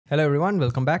Hello everyone,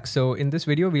 welcome back. So in this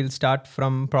video, we'll start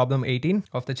from problem 18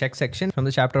 of the check section from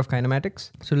the chapter of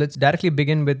kinematics. So let's directly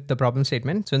begin with the problem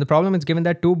statement. So in the problem, it's given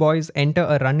that two boys enter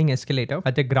a running escalator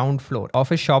at the ground floor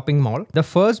of a shopping mall. The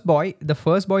first boy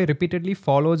repeatedly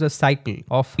follows a cycle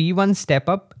of P1 step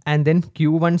up and then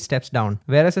Q1 steps down,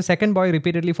 whereas the second boy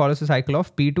repeatedly follows a cycle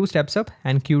of P2 steps up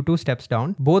and Q2 steps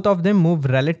down. Both of them move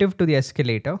relative to the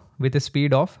escalator with a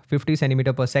speed of 50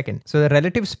 centimeter per second. So the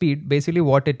relative speed, basically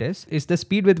what it is the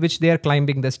speed with which they are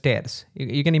climbing the stairs.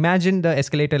 You can imagine the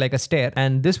escalator like a stair,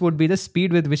 and this would be the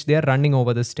speed with which they are running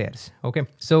over the stairs. Okay.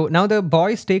 So now the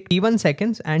boys take T1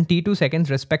 seconds and T2 seconds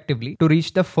respectively to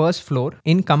reach the first floor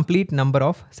in complete number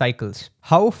of cycles.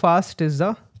 How fast is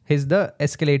the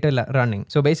escalator running?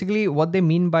 So basically what they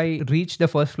mean by reach the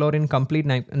first floor in complete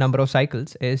number of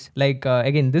cycles is like,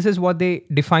 again, this is what they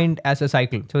defined as a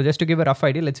cycle. So just to give a rough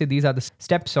idea, let's say these are the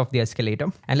steps of the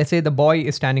escalator, and let's say the boy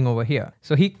is standing over here.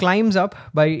 So he climbs up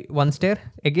by one stair,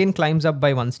 again climbs up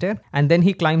by one stair, and then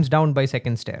he climbs down by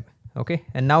second stair. Okay.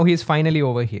 And now he's finally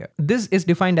over here. This is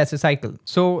defined as a cycle.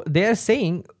 So they're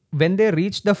saying when they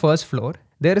reach the first floor,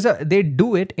 they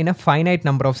do it in a finite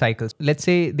number of cycles. Let's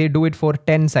say they do it for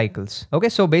 10 cycles. Okay,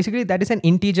 so basically that is an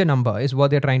integer number is what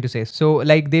they're trying to say. So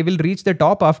like they will reach the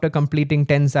top after completing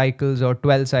 10 cycles or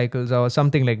 12 cycles or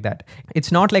something like that.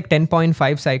 It's not like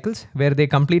 10.5 cycles where they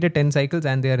completed 10 cycles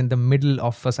and they are in the middle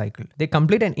of a cycle. They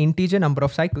complete an integer number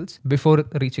of cycles before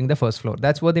reaching the first floor.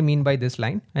 That's what they mean by this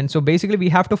line. And so basically we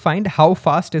have to find how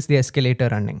fast is the escalator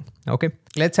running. Okay,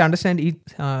 let's understand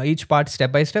each part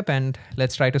step by step and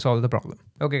let's try to solve the problem.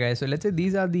 Okay guys, so let's say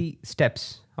these are the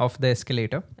steps of the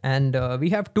escalator, and we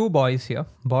have two boys here.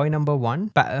 Boy number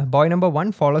one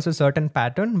follows a certain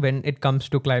pattern when it comes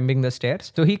to climbing the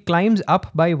stairs. So he climbs up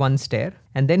by one stair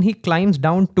and then he climbs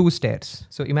down two stairs.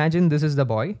 So imagine this is the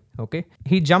boy. Okay,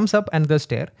 he jumps up another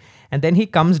stair and then he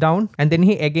comes down and then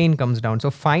he again comes down.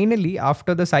 So finally,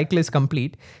 after the cycle is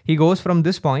complete, he goes from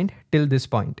this point till this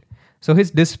point. So his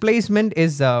displacement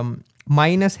is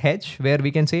minus h, where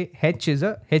we can say h is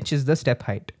the step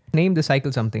height. Name the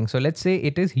cycle something. So let's say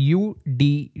it is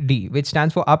UDD, which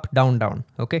stands for up, down, down.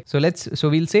 Okay. So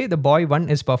we'll say the boy 1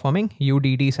 is performing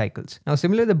UDD cycles. Now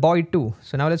similarly the boy 2.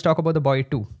 So now let's talk about the boy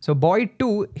 2. So boy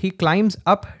 2, he climbs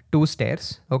up two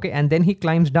stairs. Okay. And then he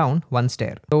climbs down one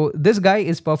stair. So this guy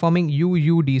is performing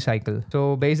UUD cycle.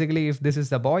 So basically if this is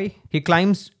the boy, he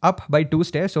climbs up by two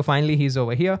stairs. So finally he's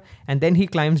over here. And then he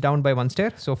climbs down by one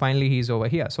stair. So finally he's over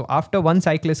here. So after one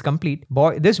cycle is complete,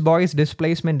 this boy's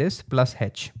displacement is plus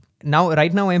h. Now,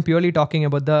 right now, I'm purely talking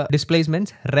about the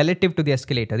displacements relative to the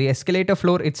escalator. The escalator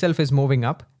floor itself is moving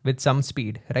up with some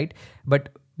speed, right? But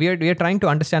we are trying to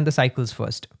understand the cycles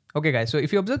first. Okay, guys. So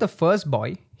if you observe the first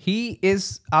boy, he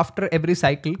is after every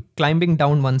cycle climbing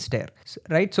down one stair,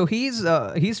 right? So he's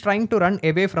trying to run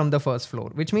away from the first floor,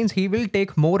 which means he will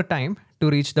take more time to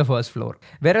reach the first floor.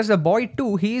 Whereas the boy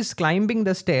 2, he is climbing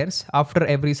the stairs after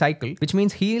every cycle, which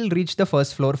means he'll reach the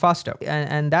first floor faster.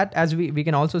 And that, as we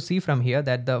can also see from here,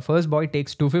 that the first boy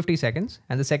takes 250 seconds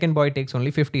and the second boy takes only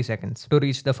 50 seconds to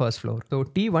reach the first floor. So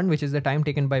T1, which is the time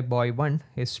taken by boy 1,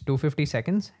 is 250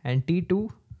 seconds and T2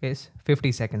 is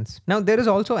 50 seconds. Now there is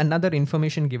also another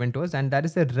information given to us, and that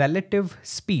is the relative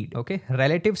speed. Okay,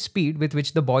 relative speed with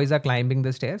which the boys are climbing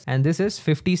the stairs, and this is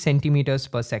 50 centimeters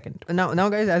per second. Now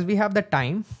guys, as we have the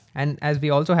time and as we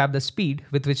also have the speed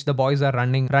with which the boys are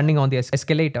running on the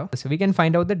escalator, so we can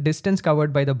find out the distance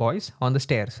covered by the boys on the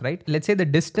stairs, right? Let's say the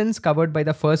distance covered by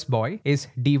the first boy is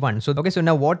D1. So okay, so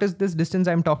now what is this distance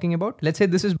I'm talking about? Let's say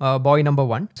this is boy number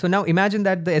 1. So now imagine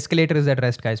that the escalator is at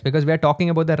rest, guys, because we are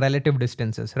talking about the relative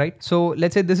distances, right? So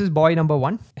let's say this is boy number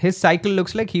 1. His cycle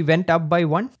looks like he went up by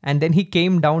 1 and then he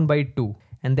came down by 2.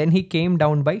 And then he came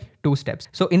down by 2 steps.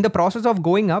 So in the process of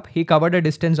going up, he covered a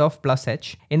distance of plus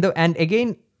h. And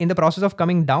again, in the process of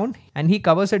coming down, and he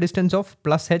covers a distance of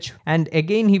plus h, and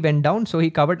again he went down, so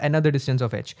he covered another distance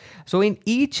of h. So in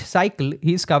each cycle,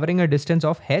 he's covering a distance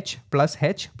of h,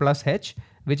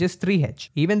 which is 3h.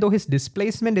 Even though his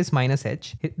displacement is minus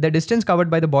h, the distance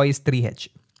covered by the boy is 3h,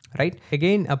 right?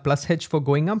 Again, a plus h for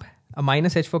going up, a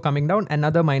minus h for coming down,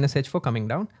 another minus h for coming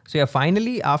down. So yeah,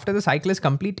 finally, after the cycle is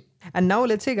complete, and now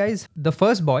let's say, guys, the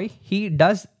first boy, he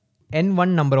does n1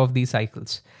 number of these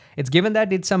cycles. It's given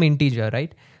that it's some integer,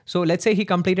 right? So let's say he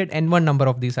completed n1 number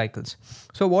of these cycles.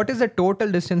 So what is the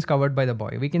total distance covered by the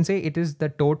boy? We can say it is the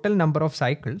total number of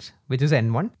cycles, which is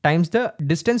n1, times the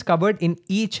distance covered in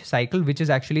each cycle, which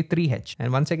is actually 3h.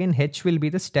 And once again, h will be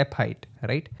the step height,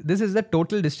 right? This is the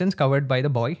total distance covered by the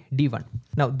boy D1.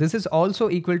 Now, this is also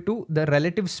equal to the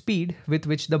relative speed with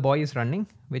which the boy is running,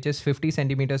 which is 50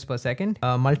 centimeters per second,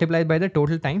 multiplied by the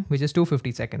total time, which is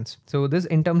 250 seconds. So this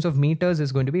in terms of meters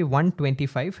is going to be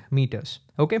 125 meters.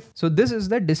 Okay, so this is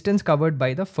the distance covered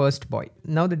by the first boy.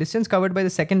 Now the distance covered by the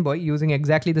second boy using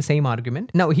exactly the same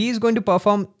argument. Now he is going to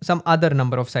perform some other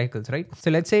number of cycles, right?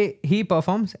 So let's say he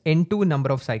performs n2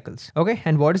 number of cycles. Okay,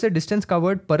 and what is the distance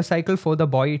covered per cycle for the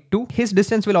boy 2? His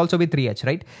distance will also be 3h,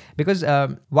 right? Because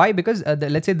why? Because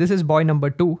let's say this is boy number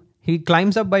 2. He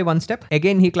climbs up by 1 step,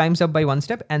 again he climbs up by 1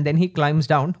 step, and then he climbs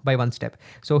down by 1 step.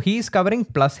 So he is covering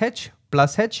plus h,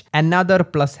 another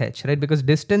plus h, right? Because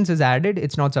distance is added,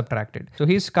 it's not subtracted. So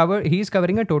he's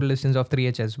covering a total distance of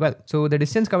 3h as well. So the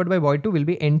distance covered by boy 2 will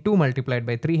be n2 multiplied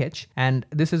by 3h, and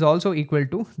this is also equal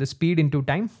to the speed into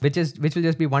time, which will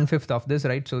just be 1/5 of this,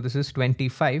 right? So this is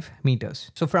 25 meters.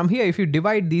 So from here, if you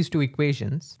divide these two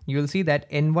equations, you will see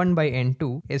that n1 by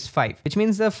n2 is 5, which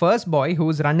means the first boy who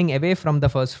is running away from the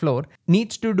first floor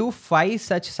needs to do 5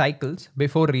 such cycles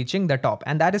before reaching the top,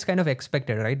 and that is kind of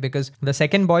expected, right? Because the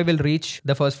second boy will reach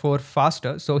the first floor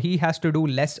faster, so he has to do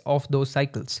less of those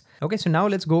cycles. Okay, so now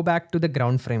let's go back to the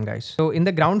ground frame, guys. So in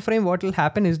the ground frame, what will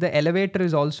happen is the elevator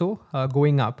is also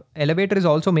going up. Elevator is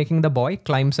also making the boy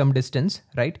climb some distance,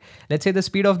 right? Let's say the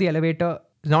speed of the elevator,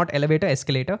 not elevator,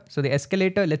 escalator. So the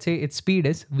escalator, let's say its speed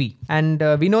is v, and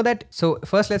we know that. So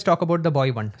first let's talk about the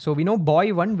boy 1. So we know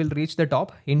boy 1 will reach the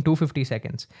top in 250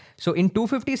 seconds. So in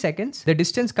 250 seconds, the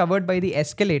distance covered by the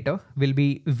escalator will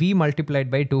be v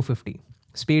multiplied by 250.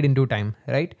 Speed into time,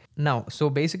 right? Now, so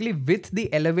basically with the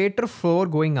elevator floor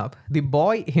going up, the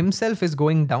boy himself is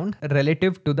going down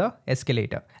relative to the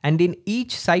escalator. And in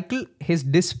each cycle, his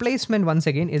displacement once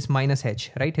again is minus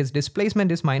h, right? His displacement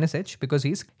is minus h because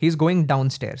he's going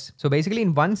downstairs. So basically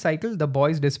in one cycle, the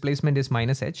boy's displacement is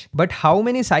minus h. But how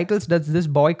many cycles does this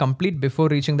boy complete before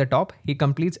reaching the top? He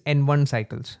completes n1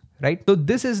 cycles. Right? So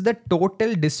this is the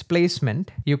total displacement,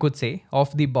 you could say,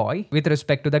 of the boy with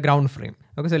respect to the ground frame.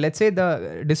 Okay, so let's say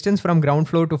the distance from ground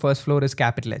floor to first floor is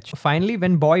capital H. Finally,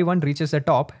 when boy 1 reaches the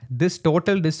top, this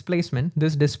total displacement,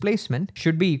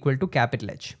 should be equal to capital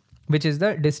H, which is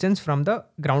the distance from the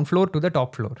ground floor to the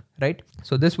top floor, right?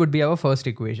 So this would be our first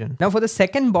equation. Now for the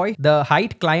second boy, the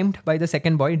height climbed by the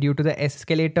second boy due to the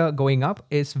escalator going up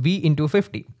is v into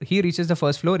 50. He reaches the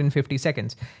first floor in 50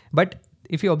 seconds. But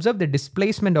if you observe the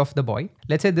displacement of the boy,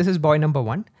 let's say this is boy number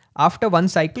 1. After one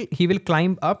cycle, he will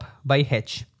climb up by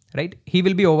h, right? He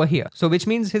will be over here. So which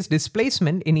means his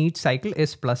displacement in each cycle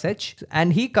is plus h,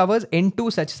 and he covers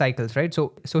n2 such cycles, right?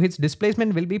 So his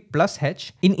displacement will be plus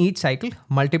h in each cycle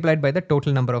multiplied by the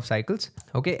total number of cycles.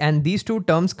 Okay, and these two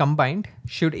terms combined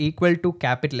should equal to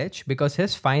capital H because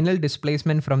his final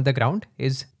displacement from the ground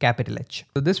is capital H.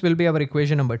 So this will be our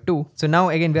equation number 2. So now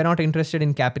again, we are not interested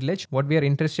in capital H. What we are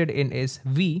interested in is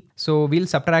v. So we'll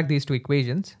subtract these two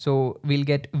equations. So we'll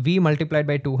get v multiplied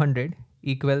by 200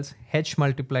 equals h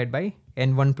multiplied by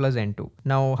n1 plus n2.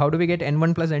 Now, how do we get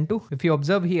n1 plus n2? If you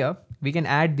observe here, we can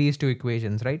add these two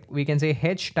equations, right? We can say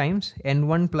h times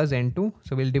n1 plus n2.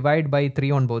 So we'll divide by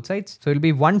 3 on both sides. So it'll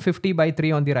be 150 by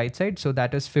 3 on the right side. So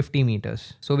that is 50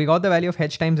 meters. So we got the value of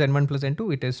h times n1 plus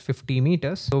n2. It is 50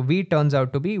 meters. So v turns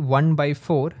out to be 1 by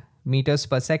 4 meters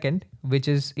per second, which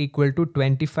is equal to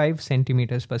 25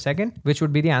 centimeters per second, which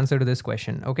would be the answer to this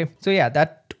question. Okay, so yeah,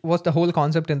 that was the whole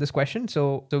concept in this question.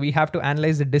 So we have to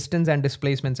analyze the distance and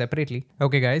displacement separately.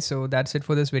 Okay guys, so that's it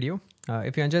for this video.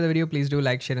 If you enjoyed the video, please do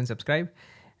like, share and subscribe.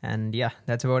 And yeah,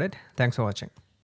 that's about it. Thanks for watching.